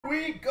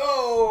we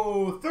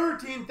go!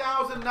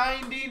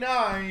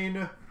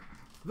 13,099.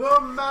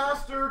 The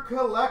Master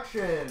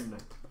Collection.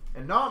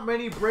 And not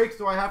many breaks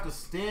do I have to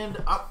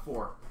stand up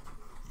for.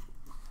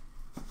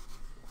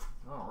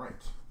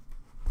 Alright.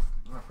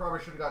 I probably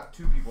should have got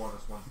 2 people on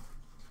this one.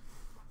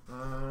 You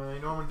know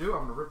what I'm going to do?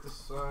 I'm going to rip this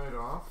side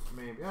off.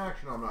 Maybe.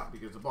 Actually, no, I'm not,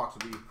 because the box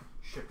will be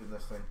shipped in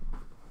this thing.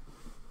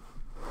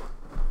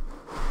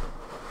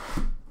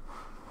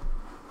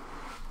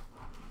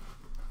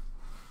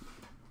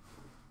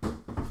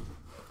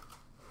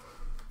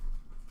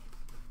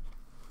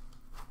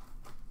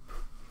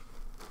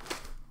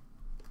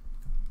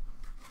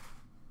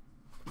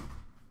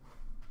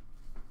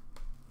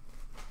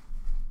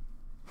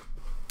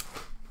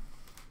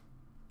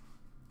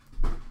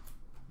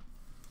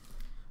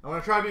 I'm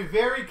going to try to be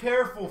very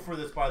careful for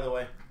this, by the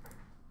way.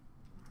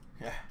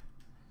 Yeah.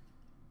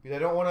 Because I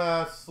don't want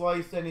to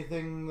slice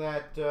anything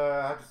that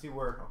I have to see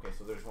where. Okay,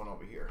 so there's one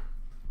over here.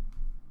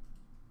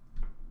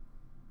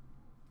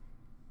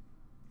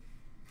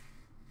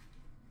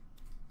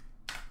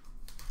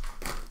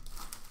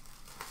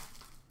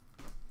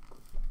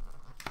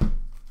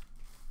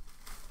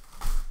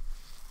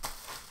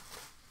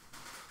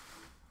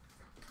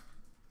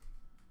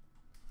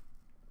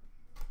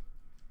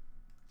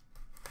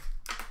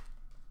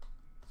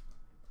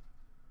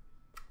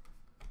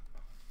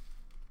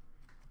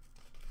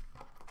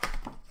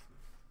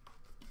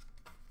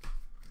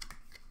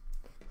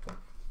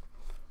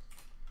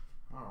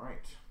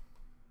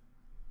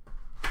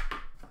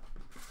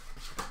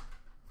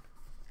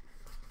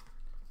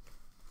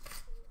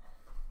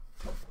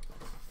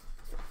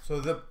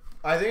 So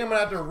I think I'm going to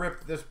have to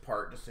rip this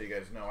part, just so you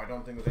guys know. I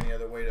don't think there's any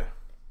other way to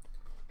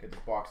get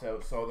this box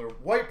out. So the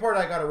white part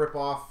I got to rip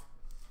off.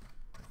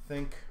 I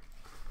think.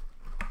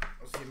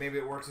 Let's see, maybe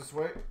it works this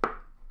way. That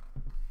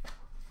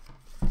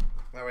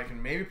way I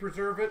can maybe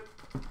preserve it.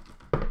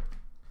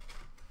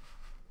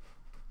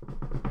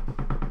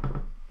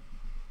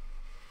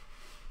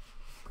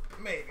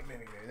 Maybe.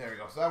 There we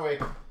go. So that way,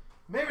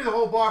 maybe the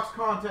whole box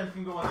content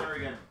can go in there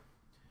again.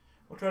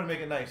 We'll try to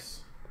make it nice.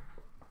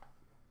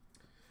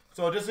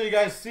 So just so you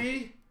guys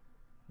see,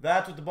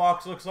 that's what the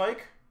box looks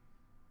like.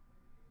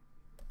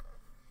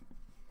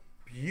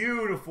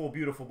 Beautiful,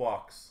 beautiful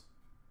box.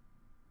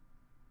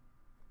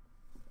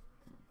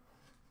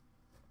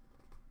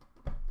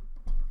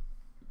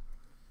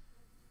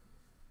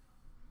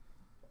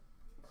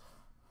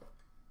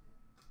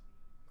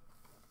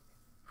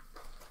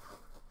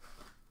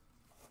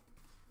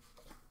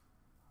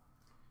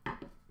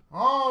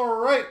 All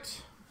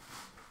right.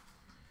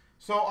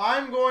 So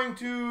I'm going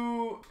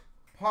to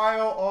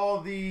pile all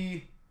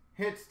the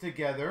hits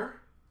together.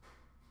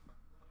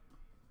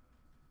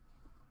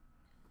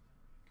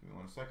 Give me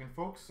 1 second,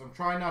 folks. I'm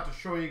trying not to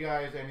show you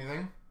guys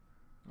anything.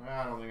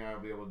 I don't think I'll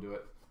be able to do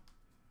it.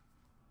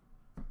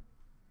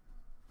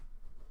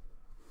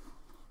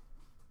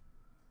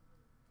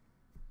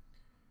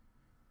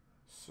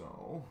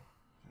 So,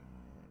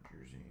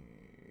 jersey.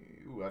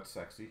 Ooh, that's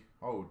sexy.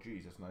 Oh,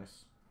 geez, that's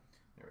nice.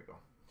 There we go.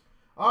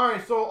 All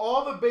right, so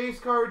all the base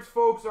cards,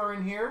 folks, are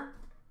in here.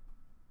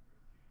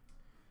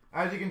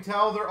 As you can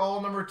tell, they're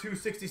all number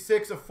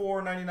 266 of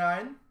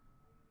 499.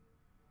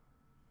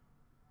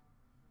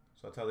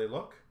 So that's how they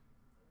look.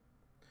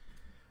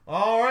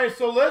 All right,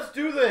 so let's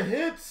do the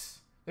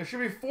hits. There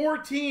should be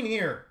 14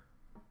 here.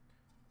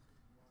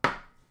 Ah,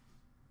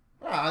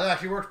 that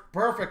actually works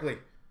perfectly.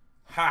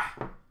 Ha!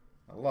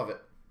 I love it.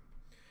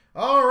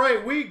 All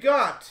right, we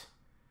got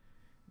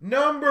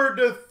number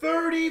to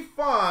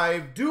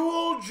 35,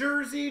 dual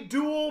jersey,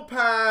 dual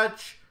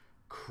patch,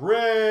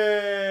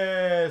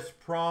 Chris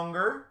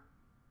Pronger.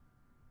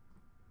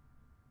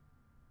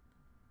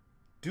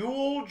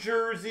 Dual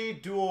jersey,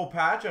 dual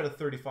patch out of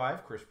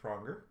 35, Chris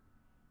Pronger.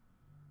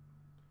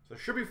 So it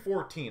should be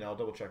 14. I'll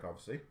double check,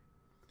 obviously.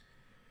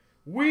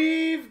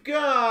 We've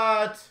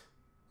got,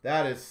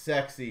 that is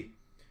sexy,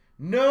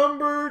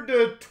 number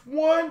to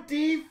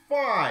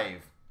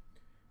 25.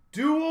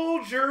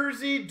 Dual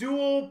jersey,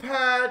 dual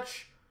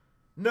patch.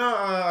 No,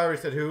 I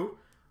already said who.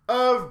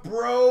 Of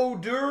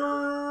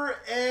Brodeur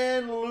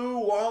and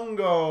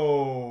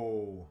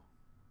Luongo.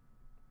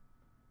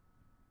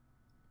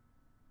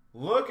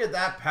 Look at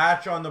that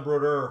patch on the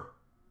Brodeur.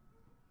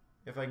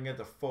 If I can get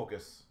the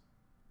focus.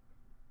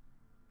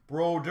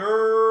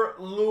 Brodeur,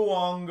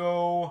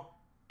 Luongo,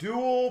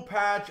 dual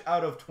patch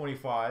out of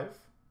 25.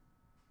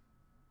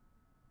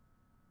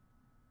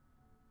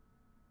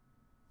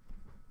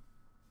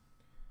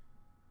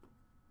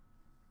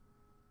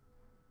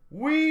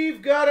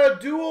 We've got a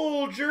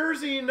dual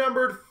jersey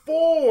numbered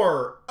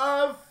 4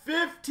 of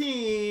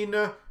 15,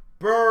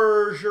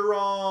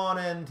 Bergeron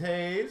and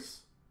Tays.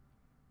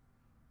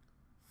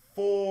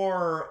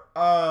 4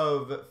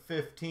 of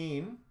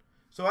 15.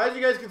 So as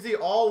you guys can see,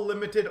 all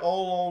limited,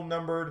 all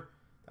numbered.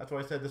 That's why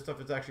I said this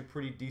stuff is actually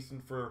pretty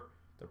decent for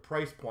the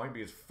price point,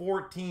 because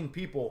 14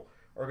 people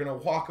are going to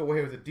walk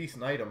away with a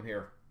decent item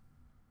here.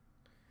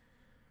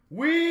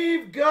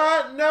 We've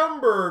got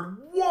numbered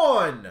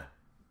 1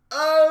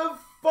 of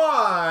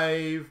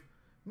 5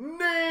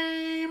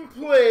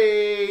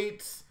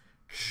 nameplates,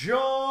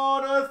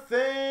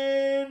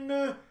 Jonathan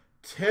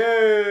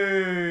Tays.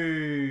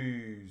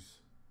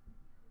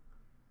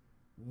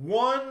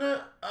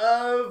 1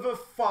 of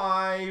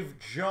 5,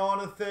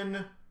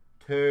 Jonathan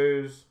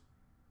Tays.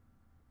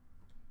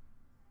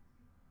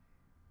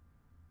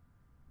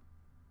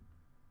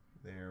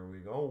 There we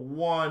go.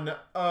 1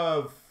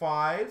 of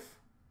 5.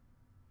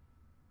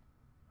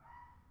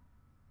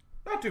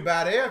 Not too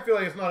bad, eh? I feel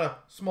like it's not a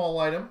small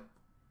item.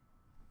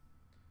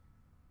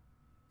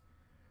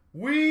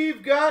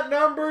 We've got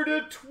number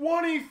to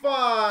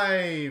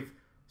 25.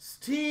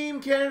 Team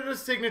Canada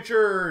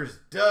signatures.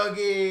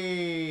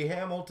 Dougie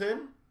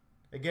Hamilton.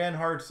 Again,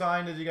 hard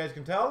signed as you guys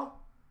can tell.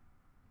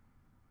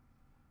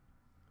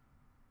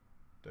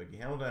 Dougie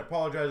Hamilton. I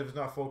apologize if it's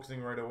not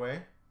focusing right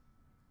away.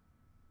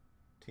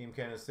 Team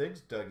Canada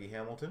Sigs. Dougie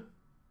Hamilton.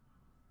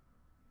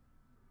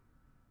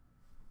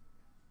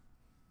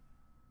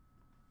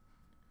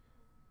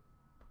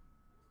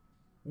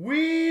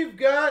 We've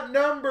got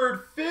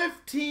numbered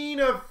 15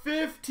 of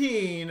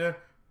 15,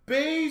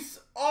 base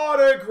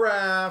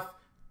autograph,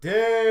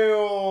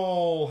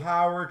 Dale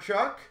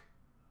Hawerchuk.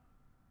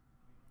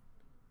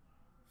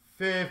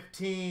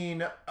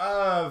 15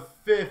 of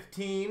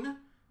 15,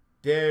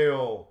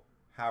 Dale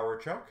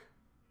Hawerchuk.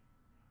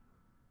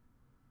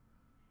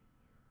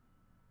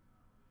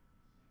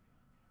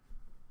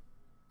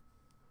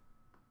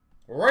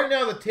 Right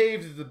now the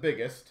Taves is the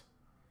biggest.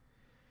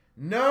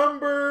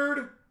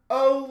 Numbered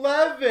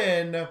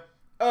 11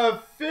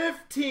 of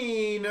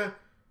 15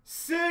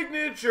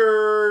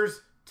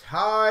 signatures,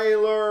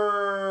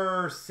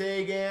 Tyler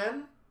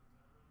Seguin.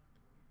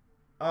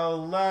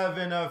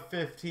 11 of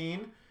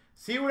 15.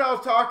 See what I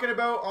was talking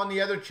about on the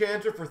other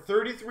chancer for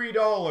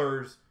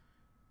 $33?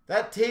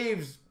 That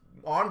Taves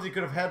honestly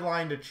could have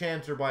headlined a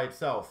chancer by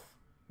itself.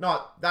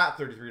 Not that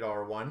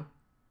 $33 one.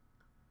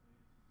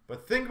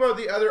 But think about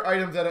the other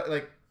items that,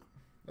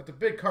 that's a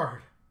big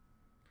card.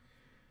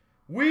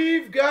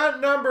 We've got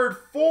numbered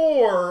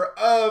 4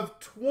 of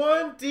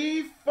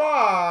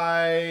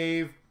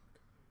 25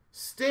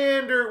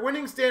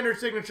 winning standard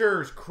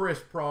signatures, Chris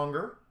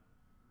Pronger.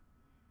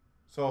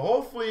 So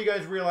hopefully you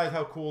guys realize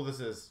how cool this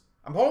is.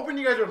 I'm hoping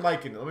you guys are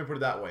liking it. Let me put it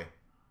that way.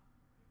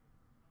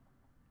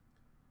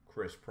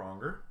 Chris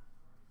Pronger.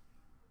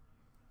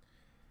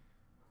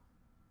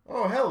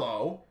 Oh,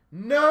 hello.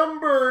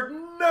 Number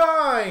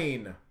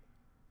 9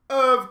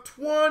 of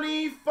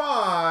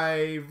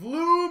 25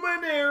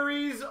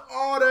 Luminaries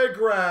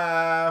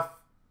autograph,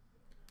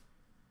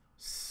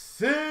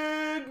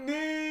 Sidney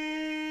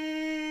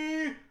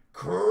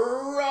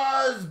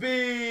Crosby.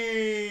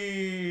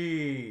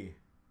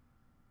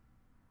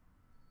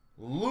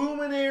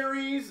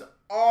 Luminaries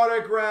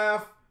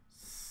autograph,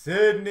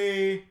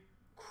 Sidney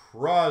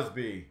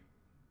Crosby.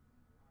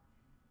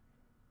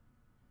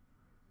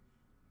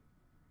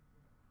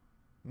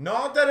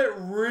 Not that it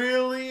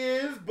really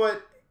is,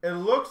 but it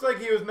looks like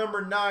he was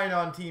number 9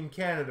 on Team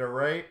Canada,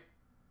 right?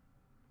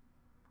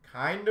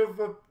 Kind of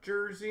a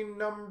jersey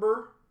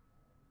number.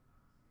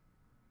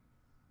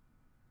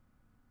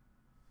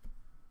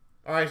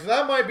 Alright, so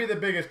that might be the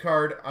biggest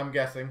card, I'm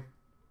guessing.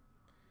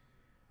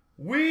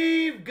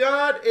 We've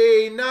got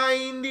a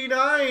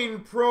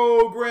 99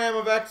 Program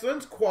of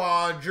Excellence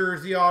quad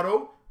jersey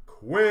auto,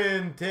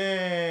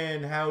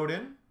 Quinton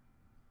Howden.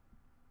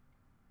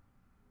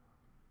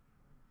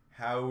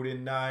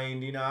 Howden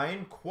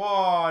 99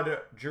 quad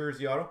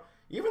jersey auto.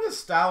 Even the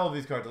style of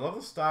these cards, I love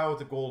the style with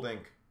the gold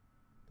ink.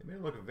 They made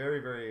it look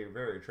very, very,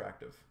 very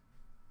attractive.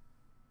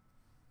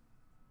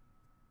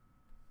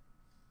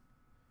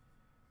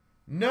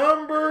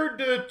 Number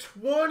to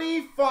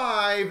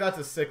 25, that's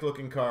a sick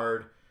looking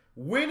card.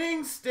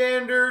 Winning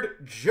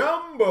standard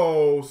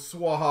jumbo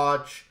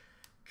swatch,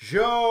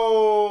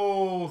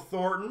 Joe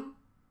Thornton.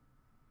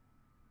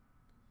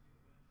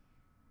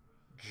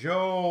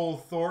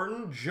 Joe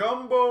Thornton,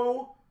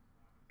 jumbo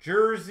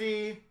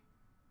jersey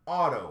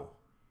auto.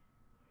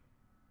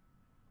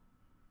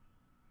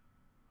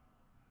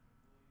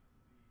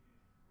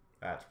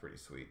 That's pretty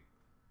sweet.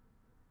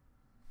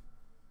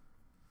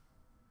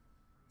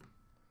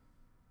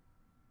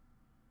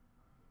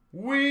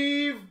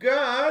 We've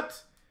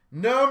got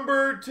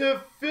number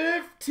to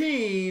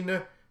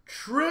 15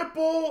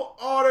 triple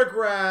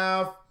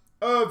autograph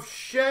of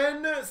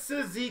Shen,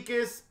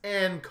 Cizikas,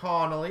 and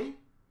Connolly.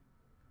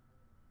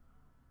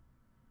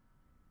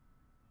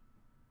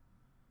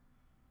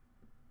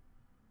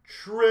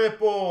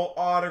 Triple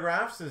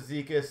autograph,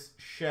 Cizikas,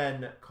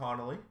 Shen,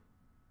 Connolly.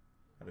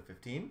 Out of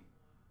 15.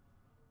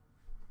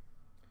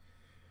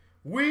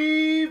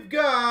 We've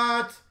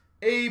got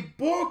a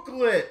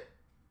booklet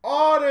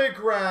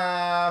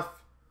autograph,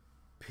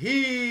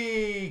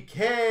 PK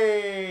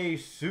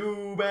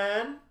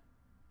Subban.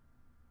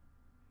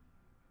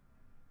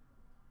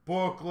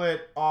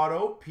 Booklet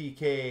auto,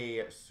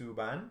 PK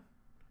Subban.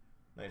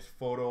 Nice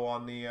photo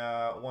on the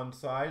one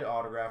side,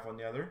 autograph on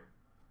the other.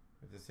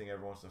 If this thing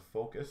ever wants to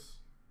focus.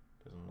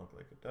 Doesn't look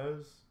like it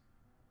does.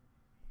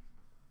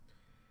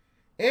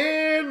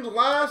 And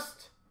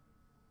last,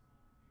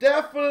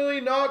 definitely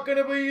not going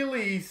to be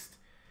least,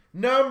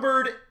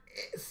 numbered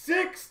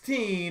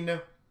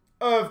 16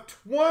 of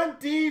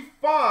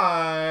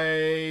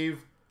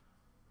 25,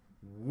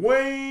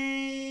 Wayne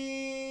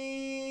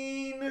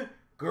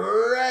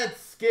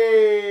Gretzky.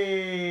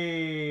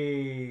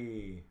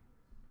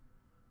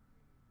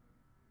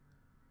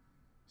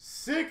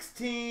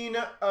 16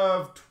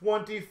 of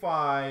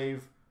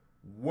 25,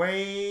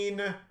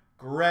 Wayne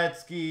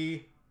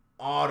Gretzky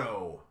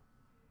auto.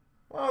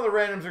 Well, the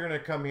randoms are going to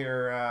come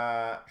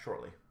here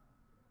shortly.